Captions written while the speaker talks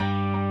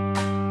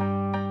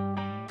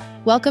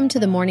Welcome to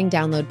the Morning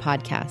Download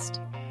Podcast,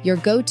 your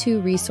go-to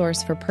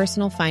resource for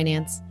personal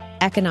finance,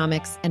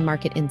 economics, and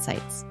market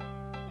insights.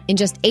 In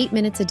just 8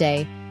 minutes a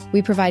day,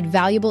 we provide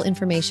valuable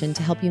information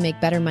to help you make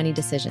better money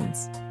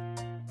decisions.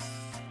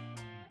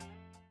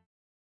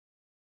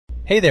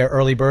 Hey there,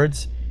 early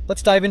birds.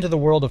 Let's dive into the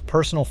world of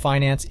personal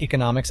finance,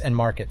 economics, and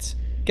markets.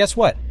 Guess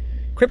what?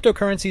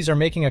 Cryptocurrencies are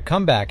making a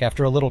comeback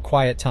after a little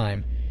quiet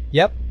time.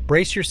 Yep,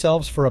 brace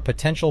yourselves for a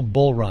potential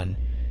bull run.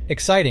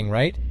 Exciting,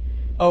 right?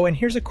 Oh, and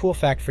here's a cool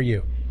fact for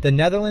you. The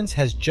Netherlands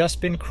has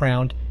just been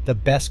crowned the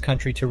best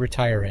country to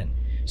retire in.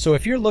 So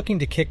if you're looking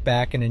to kick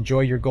back and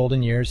enjoy your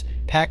golden years,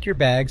 pack your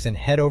bags and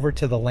head over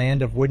to the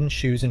land of wooden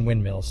shoes and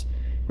windmills.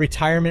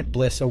 Retirement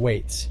bliss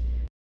awaits.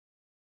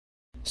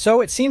 So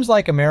it seems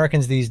like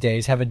Americans these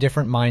days have a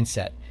different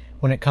mindset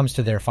when it comes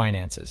to their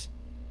finances.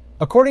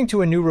 According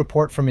to a new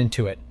report from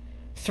Intuit,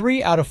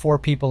 3 out of 4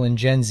 people in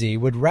Gen Z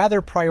would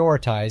rather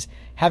prioritize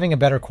having a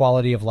better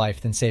quality of life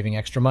than saving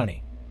extra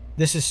money.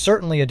 This is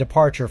certainly a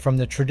departure from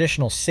the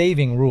traditional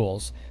saving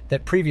rules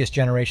that previous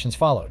generations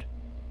followed.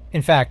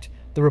 In fact,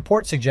 the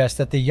report suggests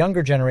that the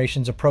younger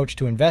generation's approach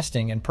to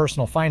investing and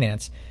personal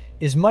finance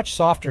is much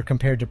softer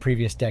compared to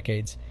previous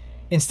decades.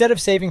 Instead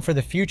of saving for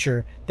the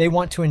future, they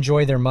want to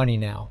enjoy their money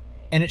now,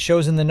 and it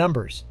shows in the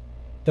numbers.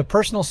 The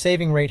personal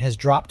saving rate has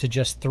dropped to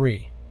just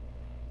 9%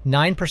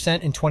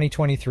 in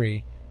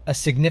 2023, a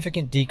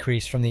significant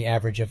decrease from the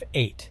average of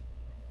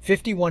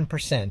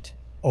 51%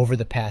 over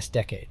the past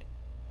decade.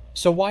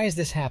 So why is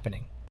this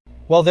happening?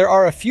 Well, there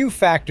are a few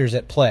factors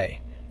at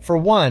play. For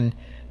one,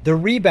 the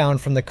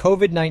rebound from the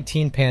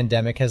COVID-19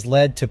 pandemic has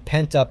led to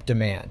pent-up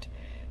demand.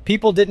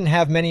 People didn't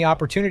have many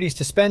opportunities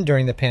to spend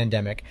during the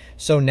pandemic,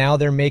 so now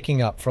they're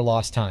making up for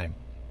lost time.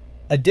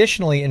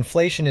 Additionally,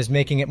 inflation is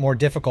making it more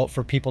difficult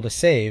for people to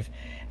save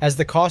as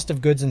the cost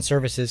of goods and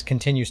services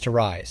continues to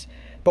rise.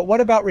 But what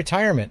about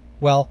retirement?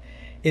 Well,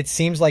 it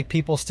seems like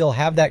people still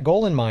have that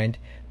goal in mind,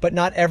 but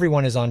not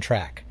everyone is on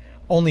track.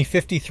 Only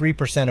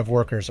 53% of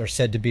workers are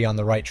said to be on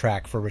the right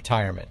track for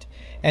retirement.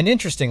 And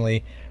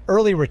interestingly,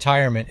 early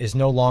retirement is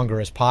no longer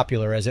as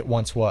popular as it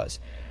once was.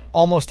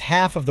 Almost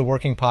half of the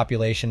working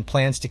population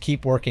plans to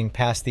keep working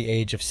past the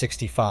age of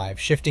 65.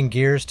 Shifting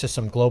gears to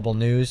some global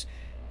news,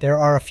 there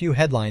are a few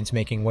headlines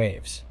making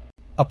waves.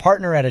 A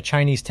partner at a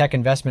Chinese tech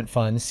investment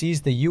fund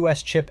sees the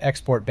U.S. chip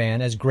export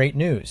ban as great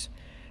news.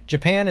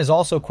 Japan is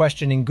also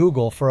questioning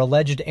Google for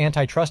alleged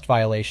antitrust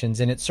violations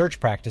in its search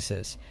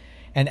practices.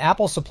 And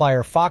Apple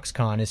supplier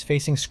Foxconn is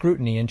facing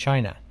scrutiny in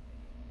China.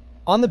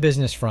 On the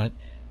business front,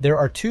 there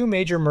are 2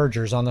 major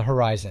mergers on the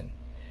horizon.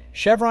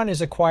 Chevron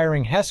is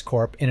acquiring Hess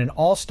Corp in an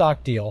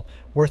all-stock deal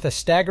worth a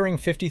staggering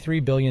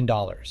 $53 billion.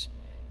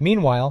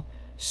 Meanwhile,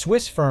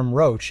 Swiss firm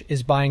Roche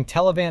is buying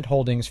Televant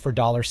Holdings for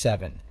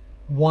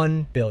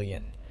 $1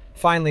 billion.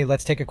 Finally,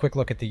 let's take a quick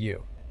look at the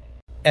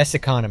U.S.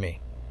 economy.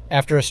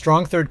 After a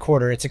strong third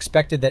quarter, it's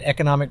expected that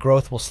economic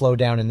growth will slow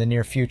down in the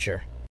near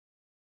future.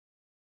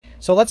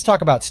 So let's talk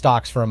about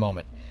stocks for a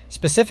moment.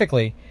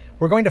 Specifically,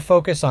 we're going to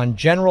focus on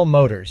General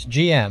Motors,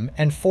 GM,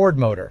 and Ford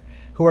Motor,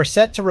 who are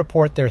set to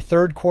report their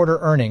third quarter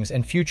earnings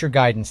and future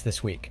guidance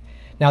this week.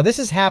 Now, this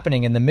is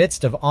happening in the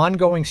midst of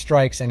ongoing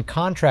strikes and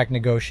contract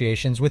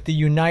negotiations with the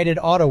United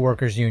Auto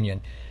Workers Union.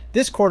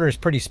 This quarter is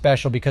pretty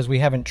special because we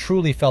haven't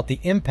truly felt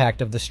the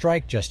impact of the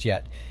strike just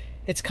yet.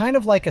 It's kind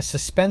of like a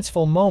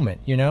suspenseful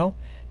moment, you know?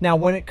 Now,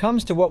 when it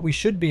comes to what we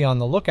should be on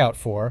the lookout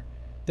for,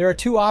 there are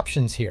 2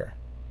 options here.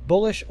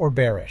 Bullish or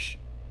bearish.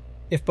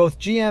 If both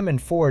GM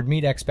and Ford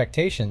meet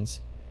expectations,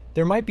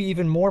 there might be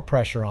even more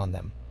pressure on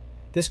them.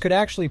 This could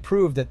actually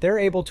prove that they're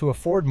able to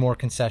afford more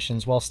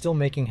concessions while still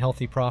making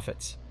healthy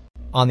profits.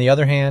 On the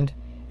other hand,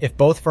 if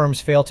both firms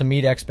fail to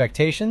meet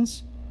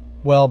expectations,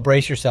 well,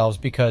 brace yourselves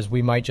because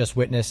we might just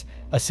witness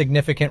a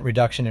significant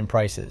reduction in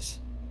prices.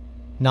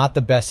 Not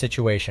the best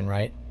situation,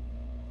 right?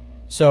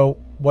 So,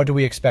 what do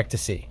we expect to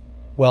see?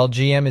 Well,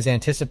 GM is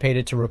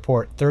anticipated to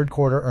report third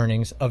quarter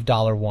earnings of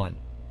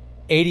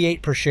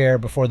 $1.88 per share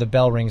before the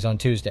bell rings on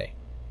Tuesday.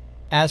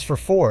 As for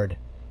Ford,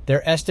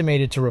 they're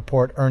estimated to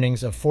report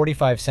earnings of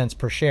 45 cents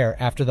per share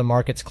after the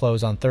markets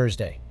close on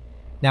Thursday.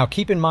 Now,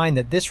 keep in mind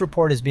that this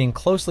report is being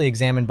closely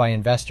examined by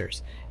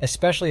investors,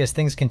 especially as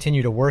things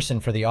continue to worsen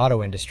for the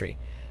auto industry.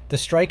 The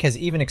strike has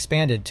even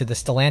expanded to the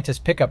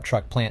Stellantis pickup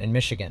truck plant in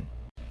Michigan.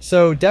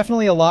 So,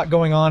 definitely a lot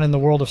going on in the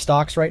world of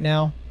stocks right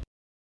now.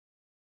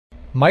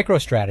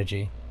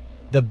 MicroStrategy,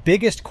 the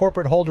biggest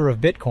corporate holder of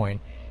Bitcoin,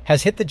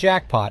 has hit the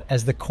jackpot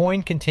as the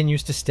coin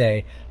continues to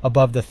stay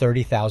above the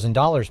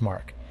 $30,000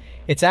 mark.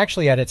 It's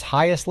actually at its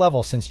highest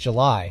level since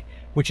July,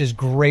 which is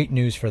great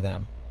news for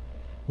them.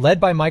 Led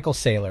by Michael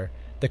Saylor,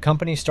 the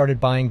company started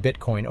buying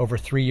Bitcoin over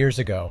 3 years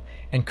ago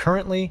and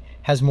currently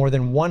has more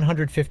than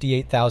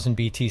 158,000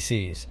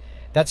 BTCs.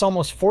 That's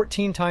almost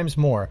 14 times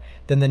more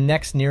than the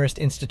next nearest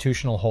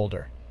institutional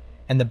holder.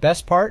 And the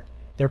best part?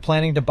 They're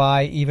planning to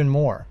buy even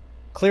more.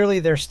 Clearly,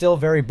 they're still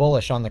very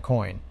bullish on the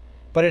coin.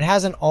 But it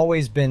hasn't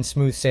always been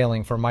smooth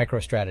sailing for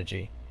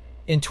MicroStrategy.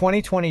 In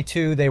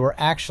 2022, they were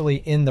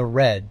actually in the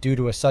red due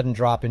to a sudden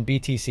drop in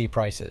BTC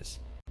prices.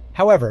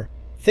 However,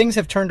 Things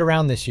have turned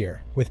around this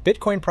year, with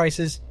Bitcoin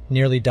prices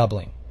nearly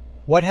doubling.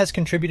 What has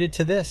contributed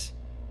to this?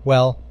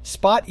 Well,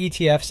 spot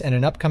ETFs and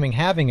an upcoming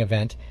halving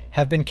event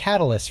have been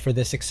catalysts for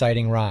this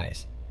exciting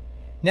rise.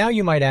 Now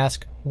you might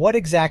ask, what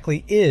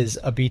exactly is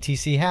a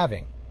BTC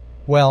halving?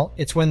 Well,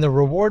 it's when the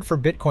reward for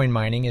Bitcoin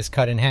mining is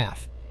cut in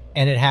half,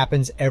 and it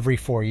happens every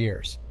 4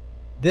 years.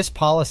 This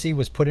policy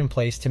was put in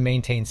place to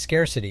maintain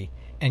scarcity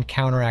and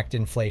counteract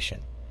inflation.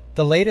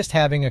 The latest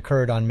halving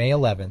occurred on May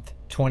 11th,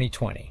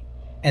 2020,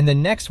 and the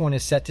next one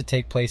is set to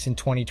take place in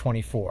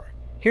 2024.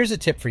 Here's a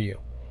tip for you.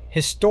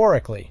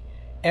 Historically,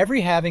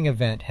 every halving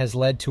event has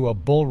led to a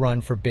bull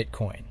run for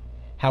Bitcoin.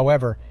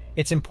 However,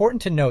 it's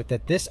important to note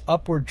that this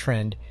upward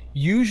trend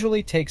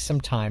usually takes some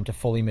time to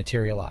fully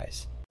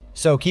materialize.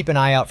 So keep an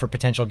eye out for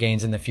potential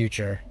gains in the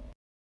future.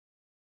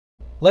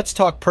 Let's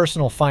talk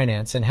personal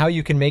finance and how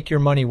you can make your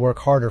money work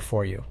harder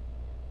for you.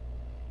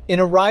 In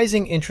a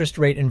rising interest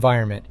rate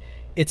environment,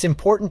 it's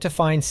important to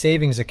find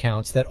savings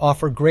accounts that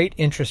offer great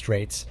interest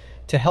rates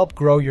to help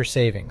grow your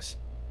savings.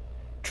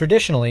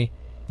 Traditionally,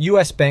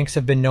 U.S. banks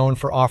have been known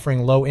for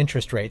offering low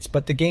interest rates,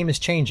 but the game is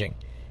changing,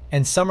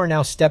 and some are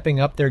now stepping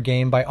up their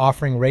game by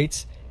offering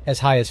rates as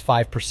high as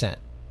 5%.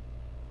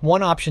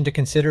 One option to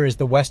consider is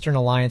the Western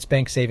Alliance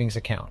Bank Savings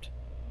Account.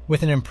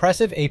 With an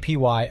impressive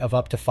APY of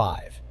up to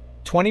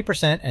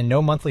 20% and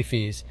no monthly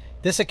fees,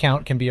 this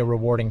account can be a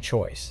rewarding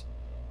choice.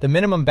 The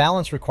minimum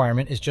balance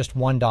requirement is just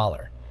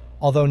 $1,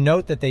 although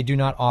note that they do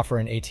not offer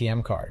an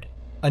ATM card.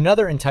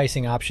 Another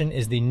enticing option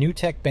is the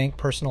Newtek Bank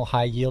Personal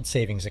High Yield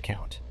Savings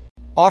Account,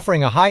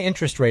 offering a high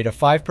interest rate of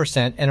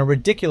 5% and a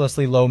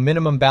ridiculously low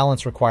minimum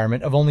balance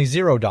requirement of only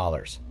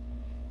 $0.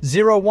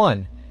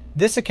 01.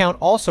 This account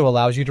also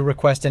allows you to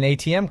request an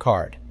ATM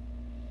card.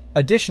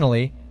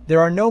 Additionally,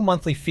 there are no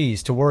monthly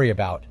fees to worry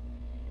about.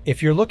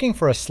 If you're looking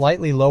for a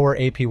slightly lower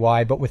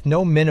APY but with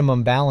no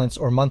minimum balance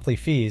or monthly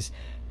fees,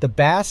 the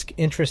Basque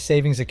Interest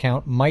Savings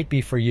Account might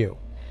be for you.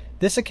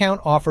 This account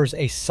offers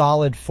a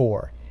solid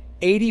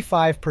 85%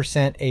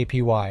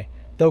 APY,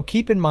 though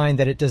keep in mind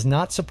that it does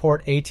not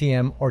support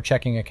ATM or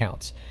checking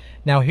accounts.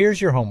 Now here's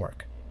your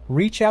homework.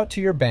 Reach out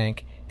to your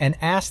bank and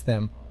ask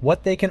them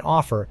what they can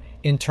offer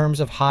in terms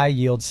of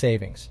high-yield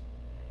savings.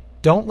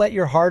 Don't let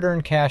your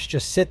hard-earned cash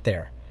just sit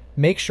there.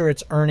 Make sure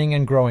it's earning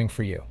and growing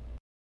for you.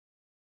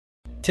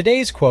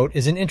 Today's quote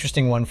is an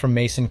interesting one from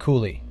Mason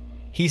Cooley.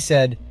 He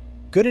said,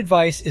 "Good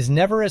advice is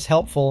never as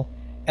helpful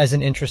as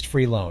an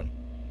interest-free loan."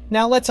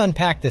 Now let's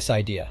unpack this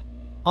idea.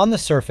 On the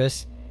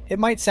surface, it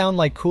might sound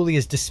like Cooley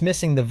is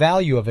dismissing the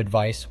value of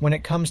advice when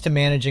it comes to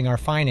managing our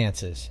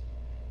finances.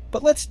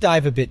 But let's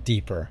dive a bit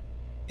deeper.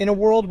 In a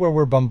world where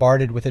we're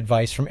bombarded with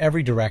advice from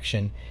every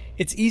direction,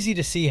 it's easy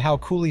to see how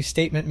Cooley's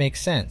statement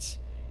makes sense.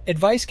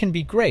 Advice can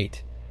be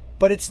great,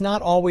 but it's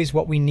not always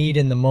what we need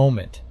in the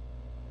moment.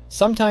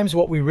 Sometimes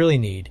what we really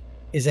need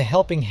is a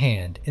helping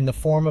hand in the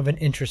form of an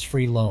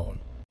interest-free loan.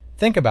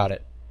 Think about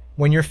it.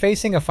 When you're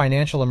facing a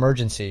financial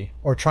emergency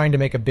or trying to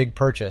make a big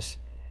purchase,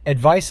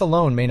 advice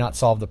alone may not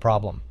solve the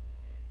problem.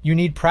 You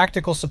need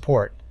practical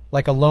support,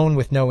 like a loan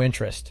with no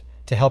interest,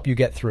 to help you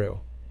get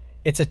through.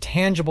 It's a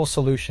tangible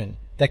solution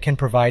that can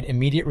provide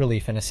immediate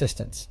relief and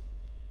assistance.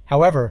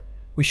 However,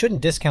 we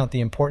shouldn't discount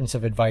the importance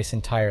of advice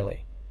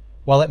entirely.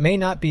 While it may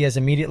not be as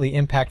immediately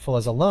impactful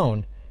as a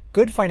loan,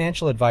 good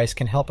financial advice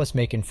can help us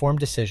make informed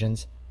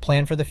decisions,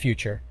 plan for the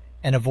future,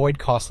 and avoid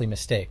costly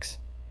mistakes.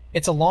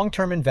 It's a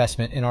long-term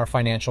investment in our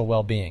financial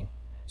well-being.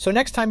 So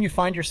next time you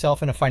find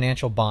yourself in a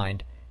financial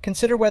bind,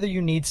 consider whether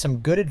you need some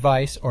good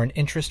advice or an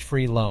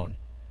interest-free loan.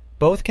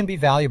 Both can be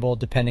valuable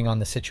depending on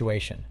the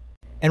situation.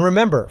 And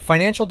remember,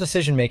 financial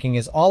decision-making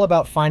is all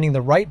about finding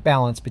the right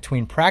balance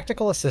between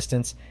practical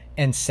assistance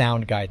and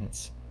sound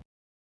guidance.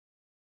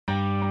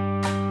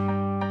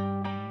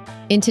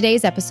 In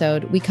today's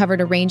episode, we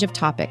covered a range of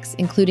topics,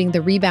 including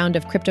the rebound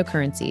of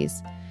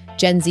cryptocurrencies,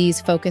 Gen Z's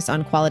focus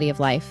on quality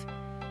of life,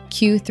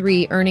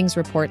 Q3 earnings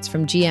reports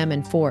from GM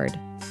and Ford,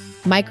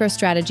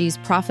 MicroStrategy's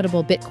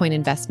profitable Bitcoin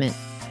investment,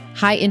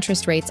 high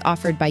interest rates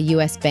offered by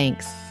U.S.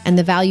 banks, and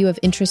the value of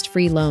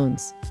interest-free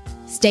loans.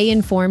 Stay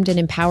informed and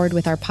empowered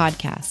with our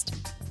podcast.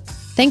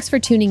 Thanks for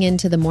tuning in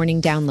to the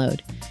Morning Download,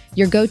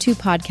 your go-to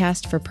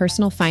podcast for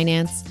personal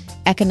finance,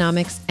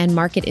 economics, and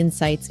market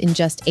insights in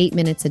just 8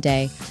 minutes a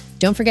day.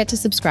 Don't forget to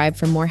subscribe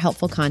for more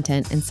helpful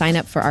content and sign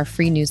up for our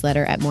free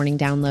newsletter at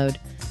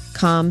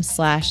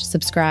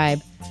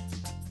morningdownload.com/subscribe.